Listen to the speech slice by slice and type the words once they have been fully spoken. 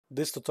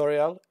This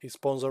tutorial is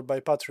sponsored by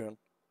Patreon.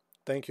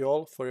 Thank you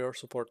all for your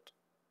support.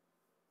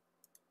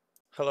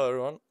 Hello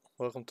everyone,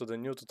 welcome to the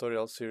new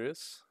tutorial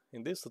series.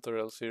 In this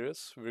tutorial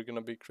series we're gonna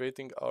be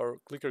creating our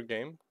clicker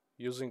game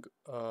using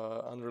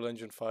Unreal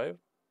Engine 5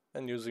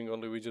 and using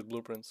only widget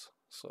blueprints.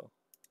 So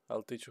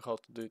I'll teach you how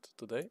to do it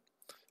today.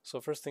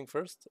 So first thing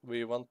first,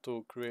 we want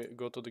to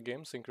go to the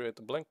games and create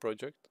a blank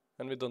project,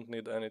 and we don't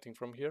need anything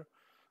from here.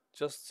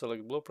 Just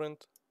select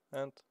blueprint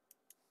and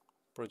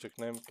project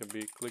name can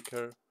be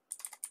clicker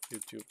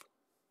YouTube.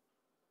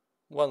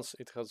 Once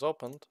it has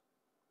opened,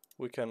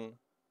 we can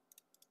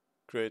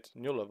create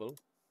new level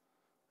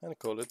and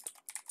call it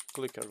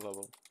clicker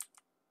level.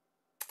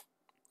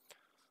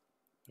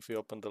 If we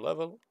open the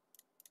level,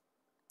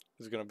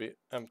 it's gonna be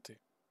empty,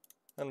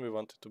 and we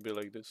want it to be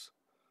like this.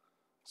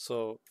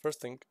 So first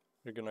thing,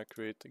 we're gonna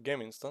create a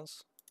game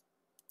instance.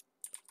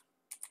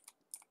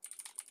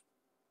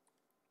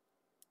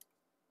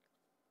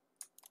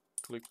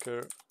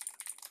 Clicker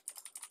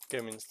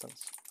game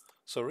instance.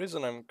 So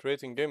reason I'm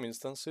creating game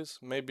instances,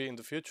 maybe in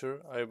the future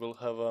I will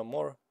have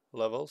more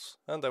levels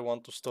and I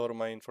want to store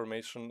my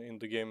information in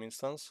the game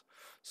instance.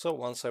 So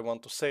once I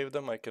want to save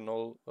them, I can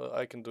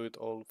do it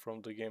all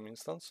from the game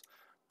instance.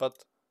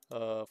 But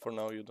for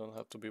now you don't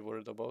have to be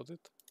worried about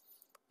it.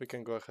 We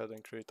can go ahead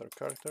and create our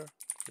character,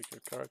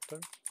 clicker character.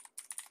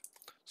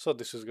 So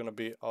this is gonna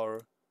be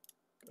our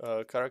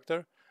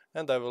character,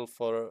 and I will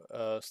for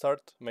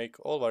start make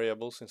all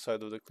variables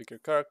inside of the clicker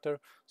character,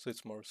 so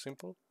it's more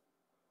simple.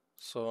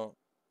 So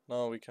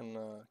now we can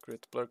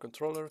create a player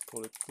controller,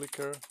 call it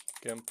clicker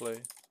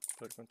gameplay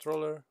player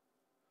controller,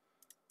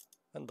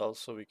 and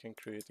also we can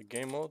create a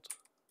game mode.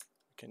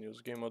 We can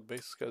use game mode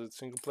basic as it's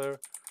single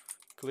player,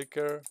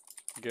 clicker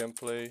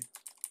gameplay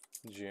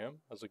GM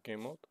as a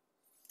game mode,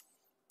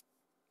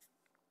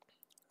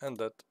 and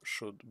that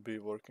should be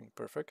working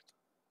perfect.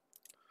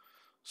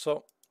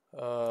 So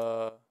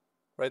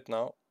right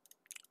now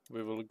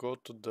we will go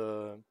to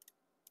the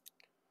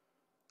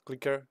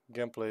clicker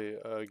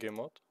gameplay game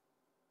mode,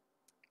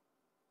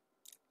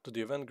 to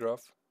the event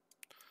graph,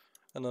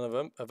 and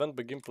on event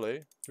begin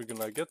play we're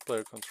gonna get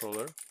player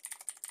controller,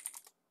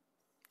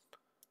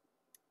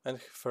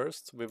 and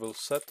first we will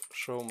set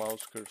show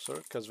mouse cursor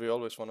because we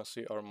always want to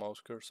see our mouse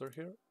cursor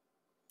here,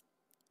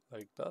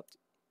 like that.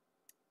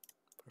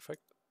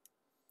 Perfect.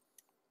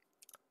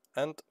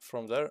 And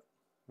from there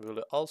we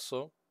will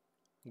also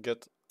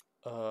get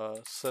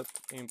set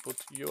input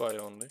UI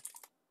only,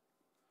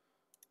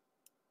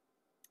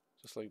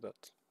 just like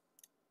that,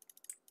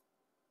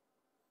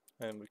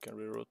 and we can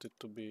reroute it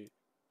to be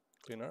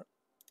cleaner.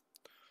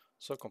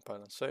 So compile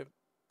and save,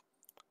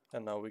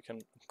 and now we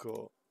can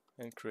go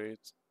and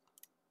create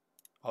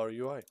our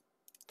UI.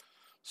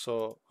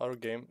 So our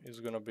game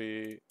is gonna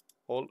be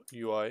all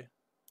UI,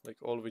 like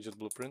all widget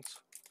blueprints.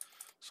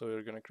 So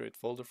we're gonna create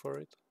folder for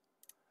it,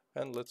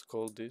 and let's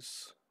call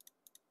this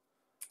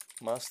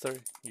master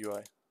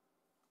UI.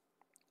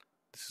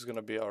 This is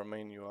gonna be our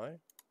main UI,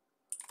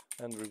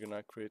 and we're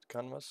gonna create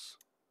canvas,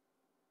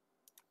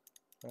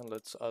 and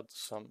let's add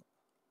some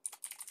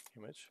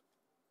image,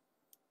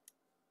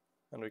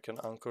 and we can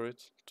anchor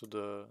it to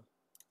the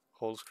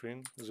whole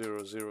screen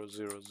 0 0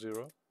 0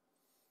 0,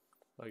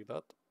 like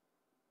that.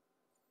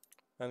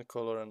 And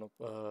color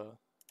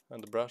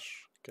and the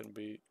brush can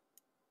be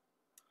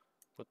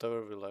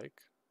whatever we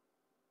like.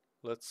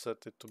 Let's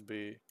set it to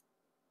be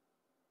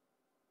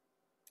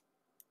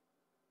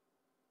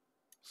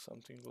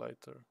something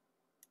lighter.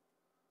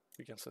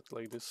 We can set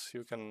like this.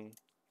 You can,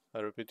 I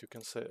repeat,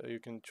 you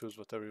can choose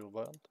whatever you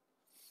want.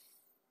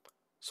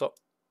 So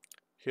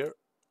here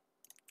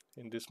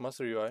in this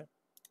master UI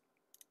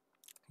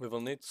we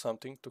will need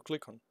something to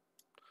click on.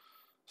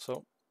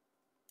 So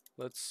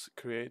let's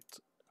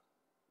create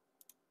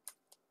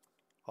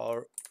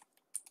our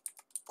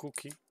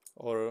cookie,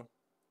 or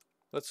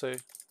let's say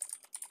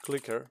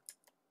clicker.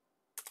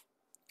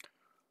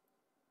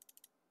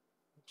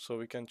 So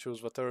we can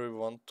choose whatever we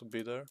want to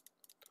be there.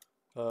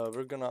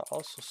 We're gonna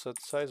also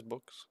set size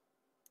box,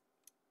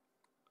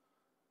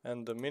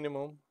 and the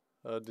minimum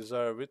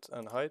desired width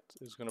and height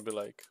is gonna be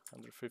like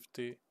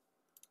 150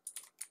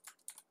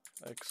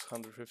 x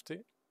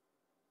 150,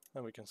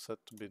 and we can set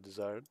to be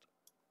desired.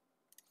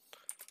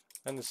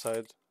 And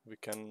inside we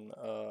can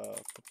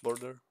put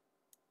border,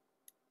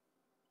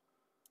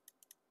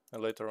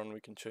 and later on we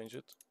can change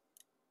it.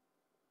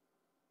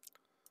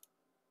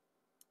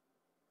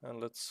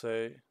 And let's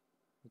say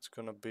it's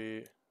gonna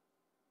be,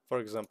 for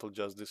example,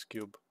 just this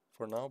cube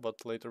for now,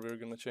 but later we're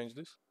gonna change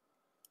this.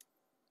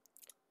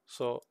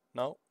 So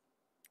now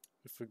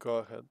if we go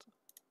ahead,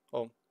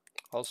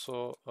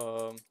 also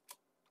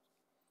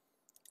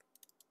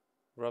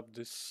wrap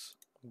this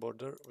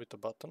border with a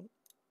button,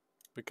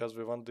 because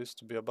we want this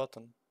to be a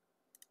button,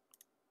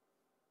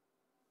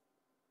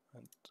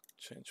 and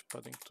change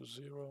padding to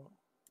 0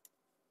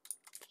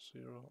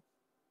 0,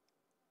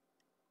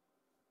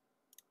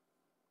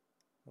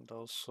 and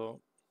also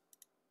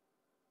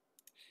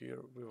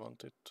here we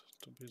want it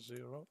to be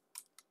 0.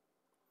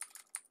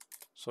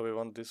 So we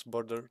want this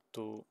border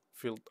to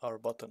fill our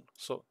button.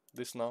 So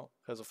this now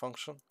has a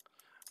function,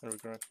 and we're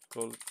gonna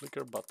call it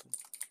clicker button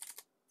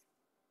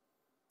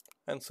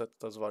and set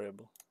it as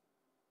variable.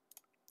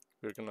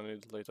 We're gonna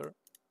need it later.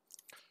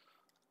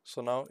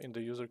 So now in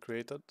the user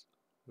created,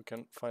 we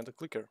can find a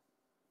clicker.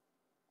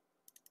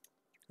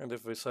 And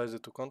if we size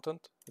it to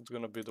content, it's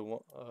gonna be the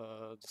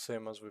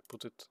same as we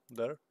put it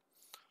there.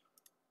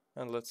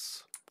 And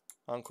let's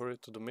anchor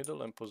it to the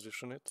middle and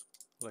position it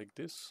like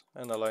this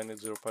and align it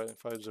 0.5,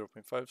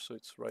 0.5, so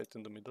it's right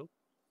in the middle.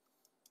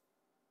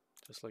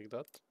 Just like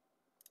that.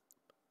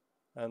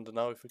 And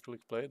now if we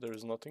click play, there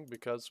is nothing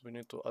because we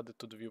need to add it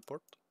to the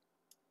viewport.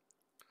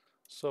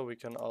 So we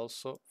can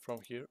also,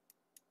 from here,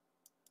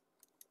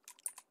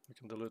 we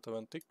can delete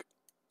event tick.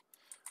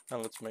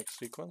 And let's make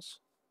sequence.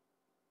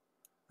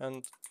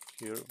 And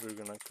here we're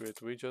gonna create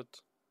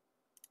widget.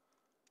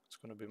 It's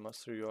gonna be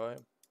master UI.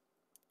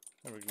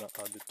 And we're gonna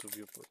add it to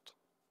viewport.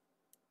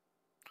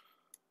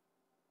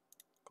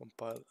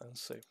 Compile and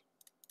save.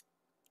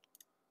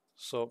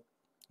 So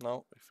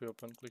now if we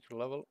open clicker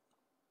level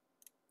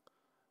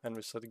and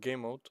we set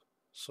game mode,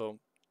 so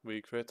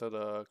we created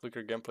a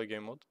clicker gameplay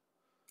game mode.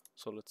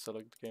 So let's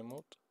select game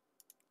mode.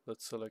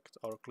 Let's select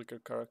our clicker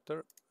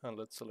character and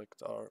let's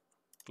select our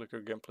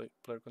clicker gameplay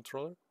player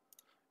controller.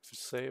 If we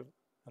save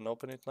and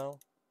open it now,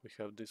 we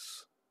have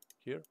this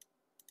here.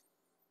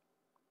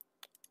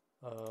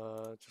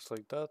 Just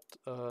like that.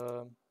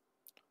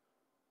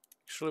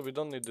 Actually, we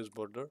don't need this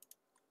border.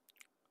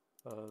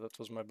 That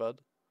was my bad.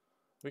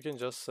 We can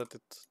just set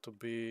it to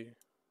be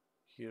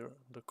here,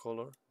 the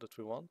color that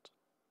we want.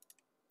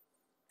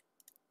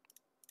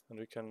 And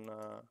we can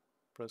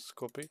press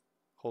copy,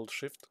 hold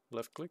shift,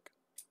 left click,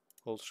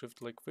 hold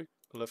shift, left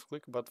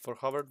click. But for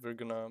hovered, we're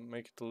gonna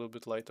make it a little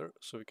bit lighter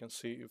so we can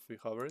see if we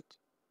hover it.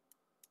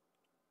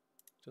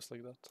 Just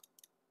like that.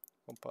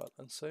 Compile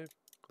and save,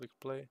 click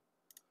play.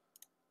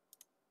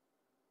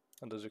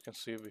 And as you can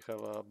see, we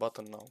have a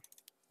button now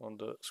on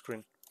the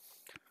screen.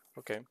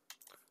 Okay,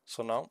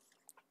 so now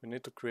we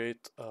need to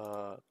create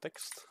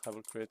text. I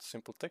will create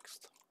simple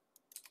text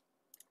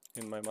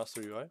in my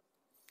master UI.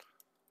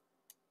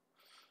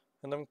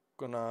 And I'm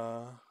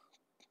gonna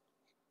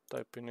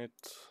type in it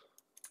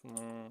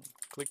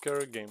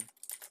clicker game.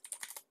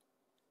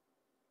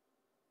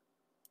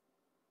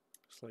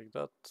 Just like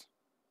that.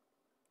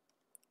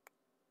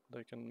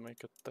 I can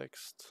make a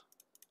text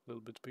a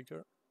little bit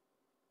bigger.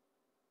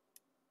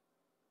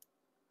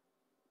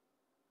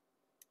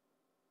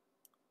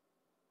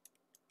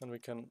 And we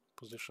can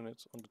position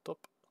it on the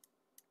top.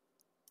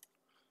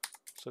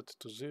 Set it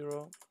to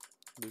 0,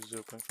 this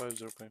 0.5,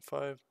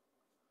 0.5,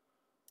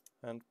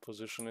 and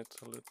position it,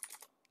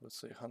 let's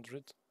say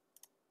 100.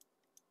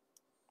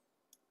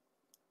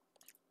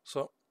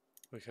 So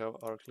we have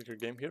our clicker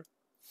game here.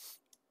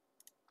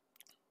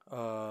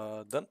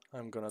 Then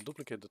I'm gonna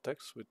duplicate the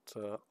text with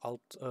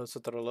Alt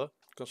Ctrl,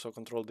 so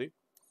Control D.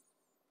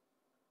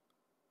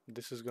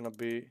 This is gonna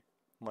be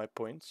my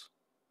points.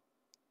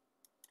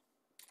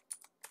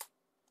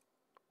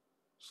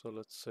 So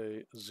let's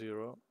say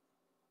 0,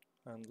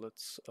 and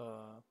let's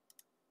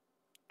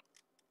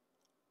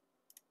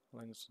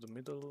line it to the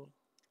middle,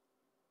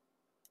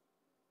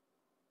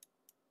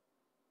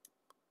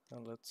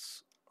 and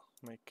let's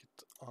make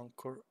it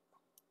anchor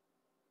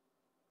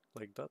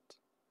like that.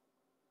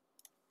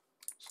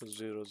 So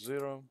 0,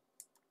 0.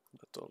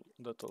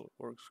 That all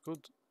works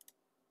good.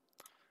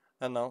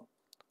 And now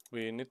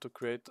we need to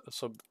create.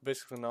 So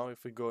basically now,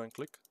 if we go and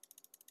click,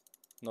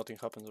 nothing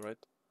happens,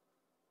 right?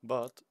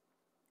 But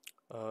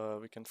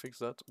we can fix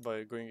that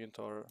by going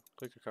into our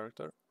clicker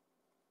character,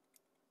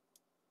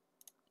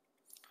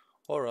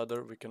 or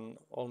rather we can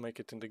all make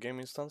it in the game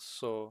instance,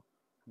 so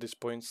these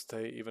points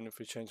stay even if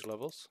we change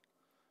levels.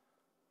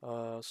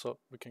 So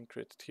we can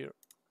create it here.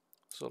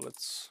 So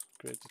let's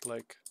create it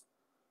like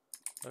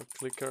a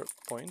clicker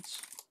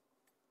points.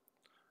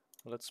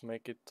 Let's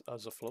make it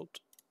as a float.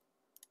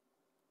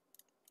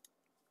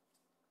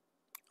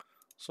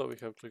 So we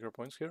have clicker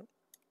points here,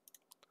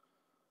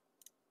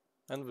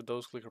 and with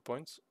those clicker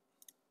points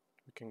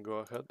we can go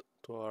ahead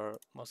to our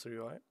master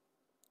UI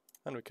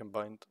and we can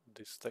bind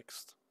this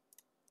text.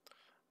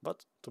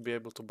 But to be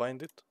able to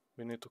bind it,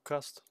 we need to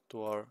cast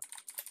to our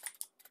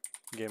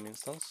game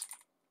instance.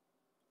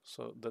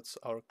 So that's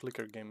our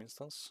clicker game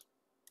instance.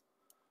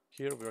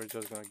 Here we are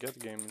just gonna get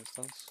game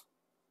instance,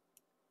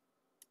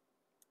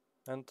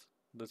 and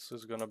this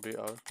is gonna be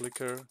our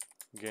clicker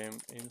game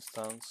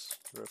instance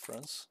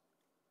reference.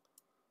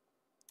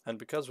 And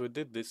because we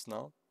did this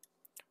now,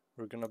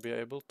 we're gonna be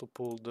able to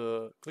pull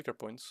the clicker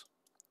points.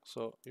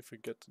 So if we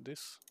get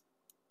this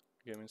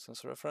game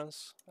instance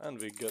reference and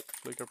we get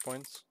clicker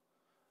points,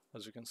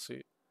 as you can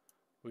see,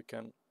 we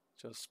can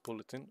just pull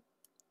it in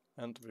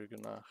and we're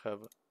gonna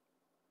have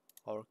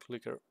our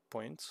clicker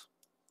points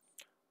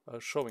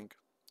showing.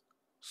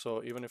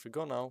 So even if we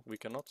go now, we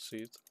cannot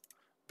see it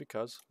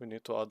because we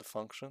need to add a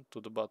function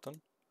to the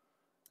button,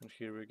 and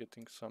here we're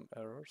getting some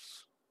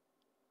errors.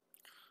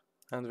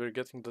 And we're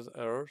getting this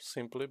error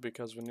simply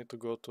because we need to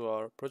go to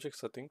our project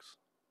settings,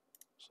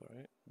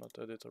 sorry, not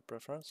editor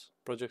preference,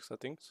 project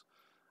settings,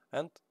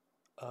 and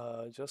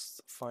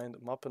just find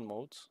map and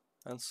modes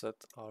and set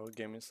our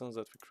game instance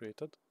that we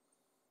created,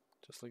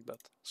 just like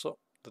that. So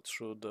that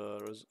should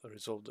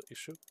resolve the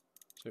issue.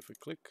 So if we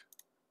click,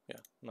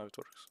 yeah, now it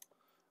works.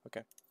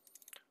 Okay,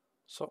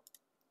 so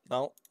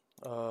now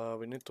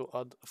we need to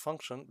add a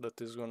function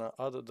that is gonna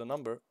add the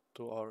number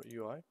to our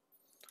UI,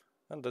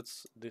 and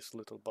that's this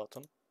little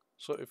button.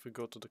 So if we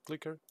go to the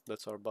clicker,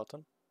 that's our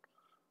button.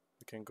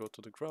 We can go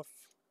to the graph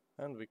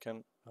and we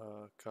can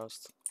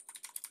cast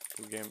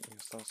to game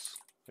instance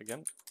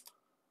again,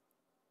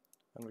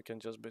 and we can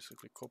just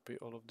basically copy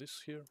all of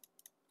this here.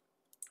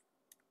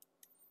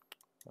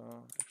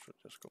 Actually,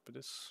 just copy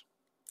this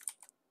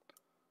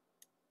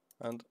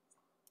and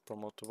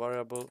promote to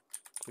variable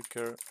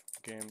clicker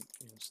game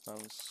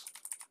instance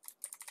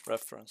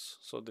reference.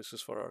 So this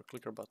is for our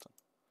clicker button.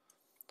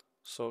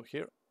 So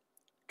here,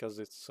 because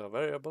it's a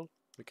variable,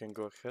 we can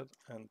go ahead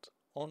and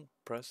on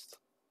pressed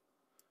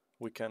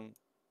we can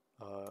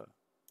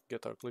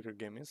get our clicker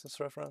game instance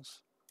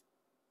reference,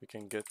 we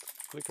can get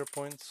clicker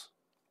points,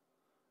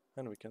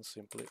 and we can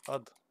simply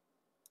add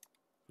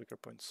clicker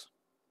points.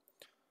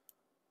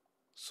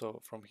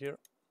 So from here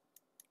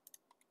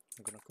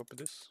I'm gonna copy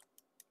this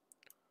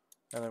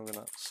and I'm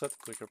gonna set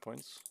clicker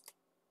points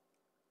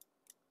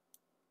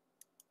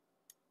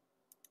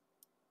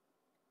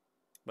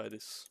by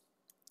this.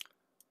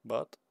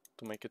 But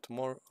to make it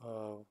more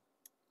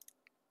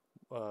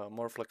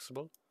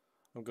flexible,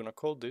 I'm gonna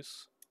call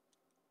this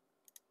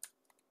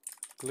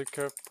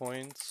clicker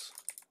points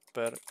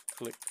per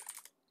click.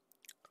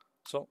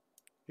 So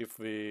if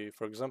we,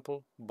 for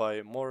example,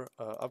 buy more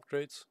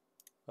upgrades,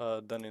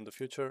 then in the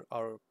future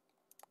our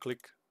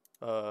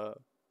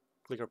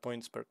clicker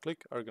points per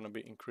click are gonna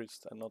be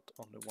increased and not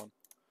only one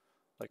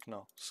like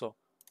now. So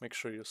make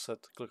sure you set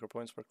clicker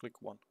points per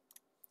click 1.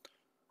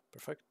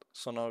 Perfect.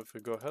 So now if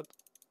we go ahead,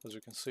 as you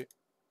can see,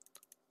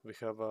 we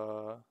have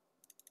a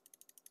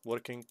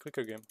working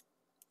clicker game.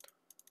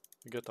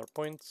 We get our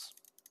points.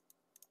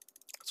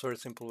 It's a very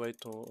simple way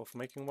of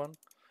making one,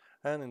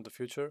 and in the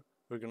future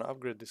we're gonna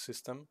upgrade this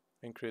system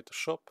and create a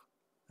shop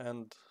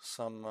and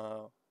some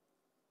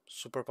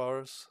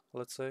superpowers,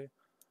 let's say,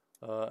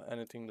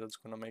 anything that's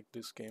gonna make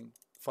this game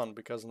fun,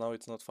 because now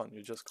it's not fun,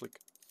 you just click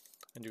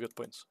and you get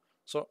points.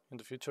 So in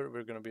the future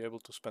we're gonna be able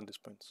to spend these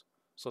points.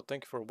 So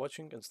thank you for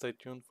watching and stay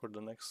tuned for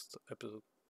the next episode.